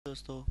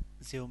दोस्तों,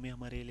 xiaomi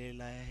हमारे लिए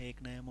लाया है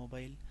एक नया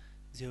मोबाइल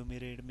xiaomi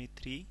redmi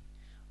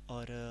 3।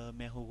 और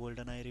मैं हूँ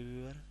गोल्डन आई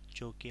रिव्यूअर,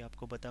 जो कि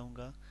आपको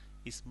बताऊंगा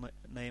इस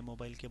नए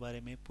मोबाइल के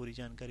बारे में पूरी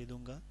जानकारी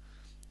दूंगा।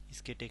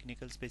 इसके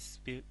टेक्निकल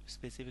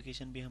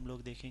स्पेसिफिकेशन भी हम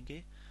लोग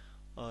देखेंगे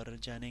और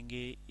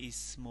जानेंगे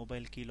इस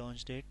मोबाइल की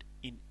लॉन्च डेट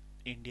इन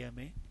इंडिया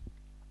में,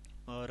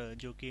 और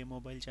जो कि ये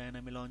मोबाइल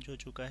चाइना में लॉन्च हो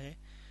चुका है,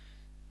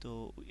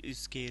 तो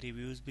इसके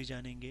रिव्यूज़ भी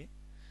जानेंगे।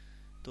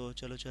 तो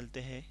चलो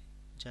चलते हैं,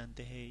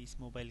 जानते हैं इस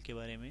मोबाइल के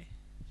बारे में।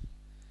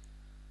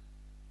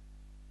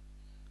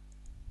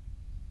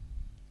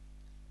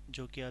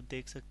 जो कि आप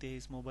देख सकते हैं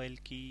इस मोबाइल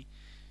की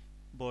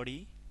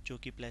बॉडी, जो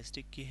कि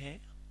प्लास्टिक की है,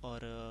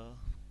 और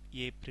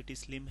ये प्रिटी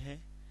स्लिम है।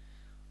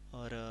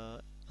 और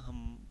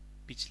हम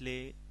पिछले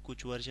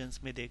कुछ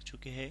वर्जन्स में देख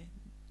चुके हैं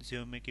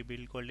Xiaomi की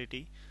बिल्ड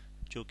क्वालिटी,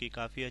 जो कि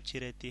काफ़ी अच्छी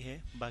रहती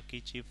है बाकी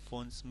चीप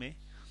फ़ोन्स में।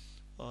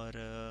 और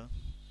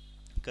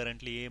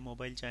करंटली ये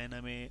मोबाइल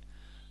चाइना में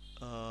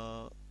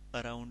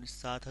अराउंड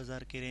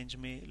 7,000 के रेंज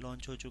में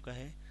लॉन्च हो चुका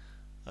है।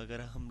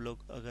 अगर हम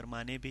लोग अगर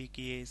माने भी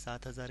कि ये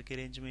 7,000 के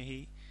रेंज में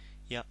ही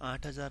या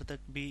 8,000 तक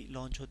भी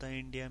लॉन्च होता है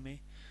इंडिया में,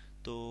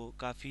 तो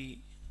काफ़ी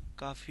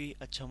काफ़ी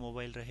अच्छा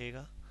मोबाइल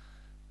रहेगा।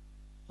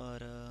 और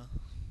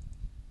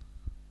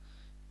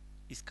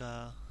इसका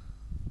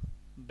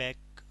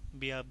बैक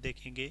भी आप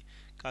देखेंगे,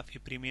 काफ़ी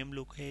प्रीमियम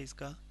लुक है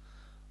इसका,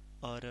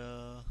 और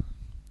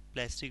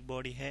प्लास्टिक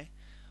बॉडी है।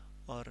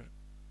 और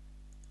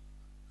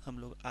हम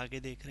लोग आगे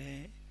देख रहे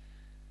हैं,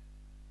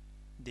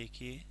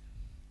 देखिए।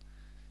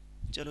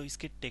 चलो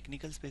इसके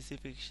टेक्निकल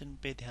स्पेसिफिकेशन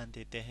पे ध्यान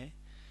देते हैं।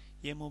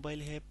 ये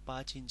मोबाइल है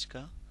 5 इंच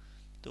का,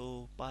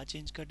 तो 5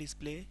 इंच का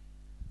डिस्प्ले,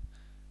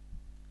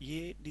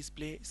 ये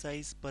डिस्प्ले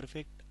साइज़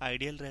परफेक्ट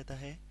आइडियल रहता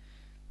है,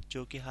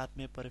 जो कि हाथ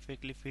में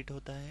परफेक्टली फिट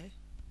होता है।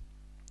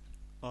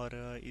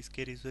 और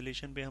इसके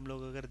रिजोल्यूशन पे हम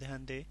लोग अगर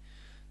ध्यान दें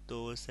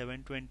तो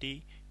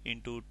 720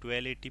 इंटू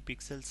 1280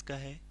 पिक्सल्स का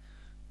है,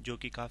 जो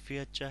कि काफ़ी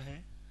अच्छा है।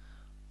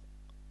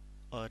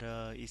 और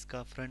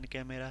इसका फ्रंट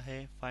कैमरा है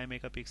 5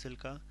 मेगापिक्सल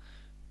का,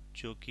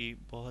 जो कि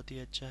बहुत ही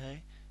अच्छा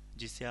है,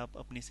 जिससे आप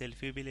अपनी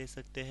सेल्फी भी ले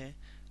सकते हैं।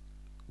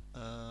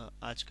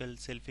 आजकल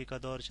सेल्फी का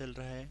दौर चल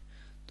रहा है,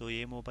 तो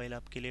ये मोबाइल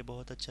आपके लिए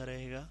बहुत अच्छा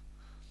रहेगा।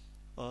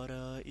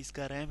 और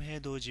इसका रैम है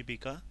 2 GB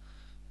का।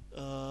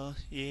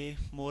 ये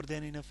मोर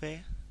देन इनफ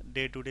है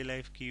डे टू डे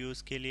लाइफ की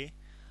यूज़ के लिए।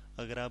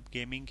 अगर आप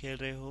गेमिंग खेल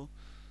रहे हो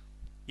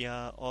या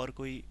और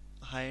कोई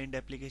हाई एंड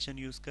एप्लीकेशन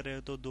यूज़ कर रहे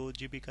हो, तो 2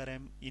 GB का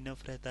रैम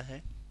इनफ रहता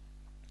है।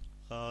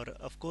 और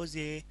ऑफ कोर्स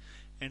ये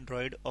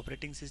एंड्रॉयड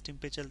ऑपरेटिंग सिस्टम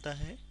पे चलता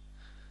है।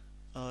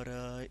 और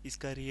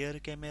इसका रियर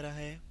कैमरा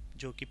है,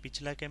 जो कि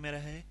पिछला कैमरा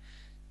है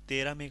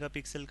 13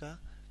 मेगापिक्सल का।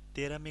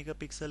 13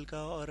 मेगापिक्सल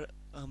का, और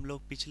हम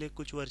लोग पिछले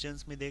कुछ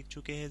वर्जन्स में देख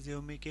चुके हैं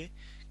Xiaomi के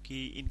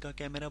कि इनका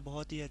कैमरा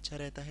बहुत ही अच्छा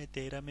रहता है।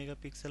 13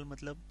 मेगापिक्सल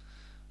मतलब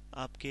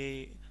आपके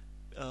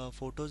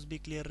फ़ोटोज़ भी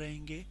क्लियर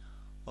रहेंगे,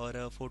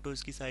 और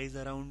फ़ोटोज़ की साइज़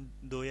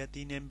अराउंड 2 या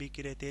 3 MB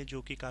की रहती है,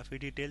 जो कि काफ़ी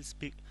डिटेल्स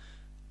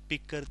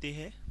पिक करती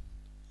है।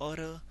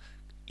 और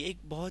एक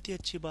बहुत ही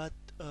अच्छी बात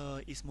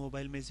इस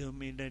मोबाइल में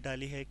Xiaomi ने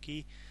डाली है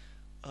कि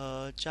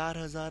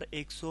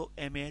 4100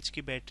 mAh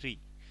की बैटरी,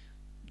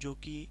 जो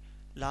कि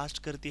लास्ट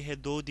करती है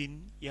 2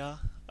 दिन या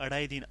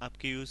 2.5 दिन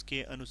आपके यूज़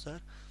के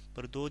अनुसार।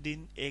 पर 2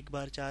 दिन एक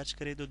बार चार्ज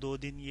करें तो 2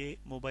 दिन ये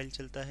मोबाइल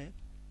चलता है।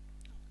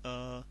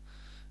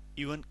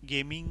 इवन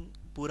गेमिंग,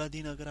 पूरा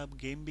दिन अगर आप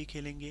गेम भी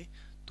खेलेंगे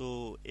तो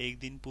एक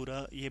दिन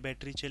पूरा ये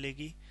बैटरी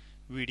चलेगी।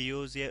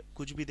 वीडियोस या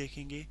कुछ भी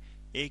देखेंगे,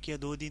 1 या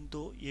 2 दिन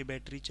तो ये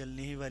बैटरी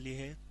चलने ही वाली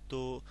है।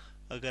 तो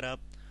अगर आप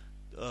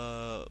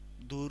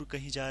दूर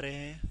कहीं जा रहे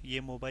हैं, ये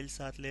मोबाइल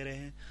साथ ले रहे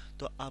हैं,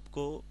 तो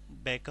आपको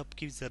बैकअप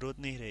की ज़रूरत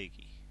नहीं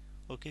रहेगी।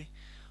 ओके।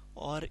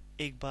 और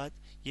एक बात,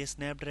 ये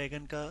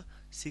स्नैपड्रैगन का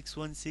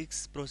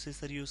 616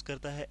 प्रोसेसर यूज़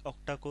करता है,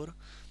 ऑक्टा कोर।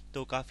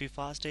 तो काफ़ी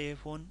फास्ट है ये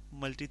फ़ोन,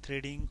 मल्टी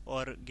थ्रेडिंग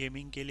और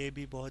गेमिंग के लिए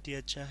भी बहुत ही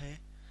अच्छा है।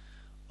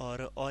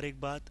 और एक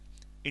बात,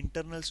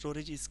 इंटरनल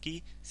स्टोरेज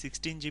इसकी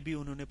 16 GB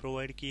उन्होंने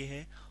प्रोवाइड की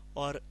है,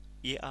 और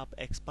ये आप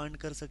एक्सपांड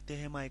कर सकते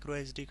हैं माइक्रो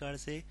SD कार्ड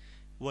से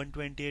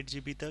 128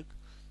 GB तक।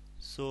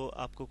 सो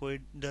आपको कोई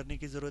डरने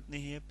की ज़रूरत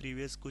नहीं है।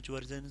 प्रीवियस कुछ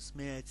वर्जन्स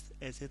में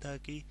ऐसे था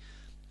कि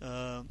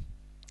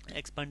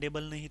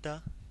एक्सपांडेबल नहीं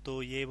था,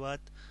 तो ये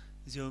बात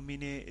Xiaomi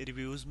ने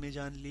रिव्यूज़ में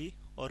जान ली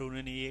और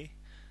उन्होंने ये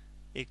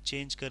एक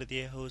चेंज कर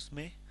दिया है।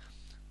 उसमें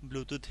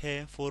ब्लूटूथ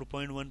है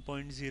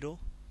 4.1.0,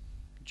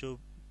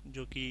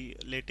 जो कि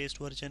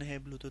लेटेस्ट वर्जन है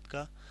ब्लूटूथ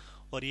का।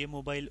 और ये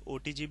मोबाइल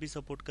OTG भी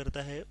सपोर्ट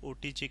करता है।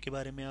 OTG के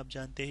बारे में आप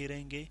जानते ही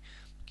रहेंगे,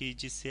 कि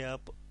जिससे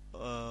आप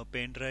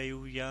पेन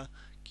ड्राइव या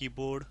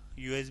कीबोर्ड,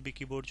 USB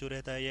कीबोर्ड जो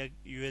रहता है, या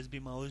USB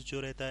माउस जो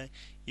रहता है,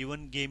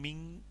 इवन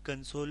गेमिंग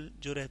कंसोल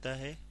जो रहता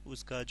है,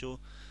 उसका जो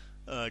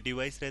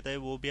डिवाइस रहता है,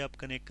 वो भी आप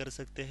कनेक्ट कर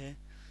सकते हैं।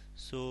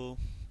 सो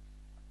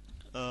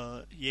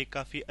ये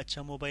काफ़ी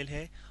अच्छा मोबाइल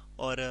है।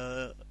 और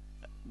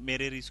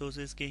मेरे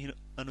रिसोर्सेज के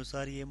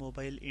अनुसार ये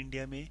मोबाइल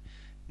इंडिया में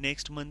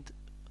नेक्स्ट मंथ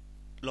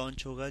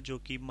लॉन्च होगा, जो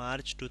कि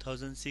मार्च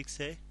 2006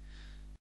 है।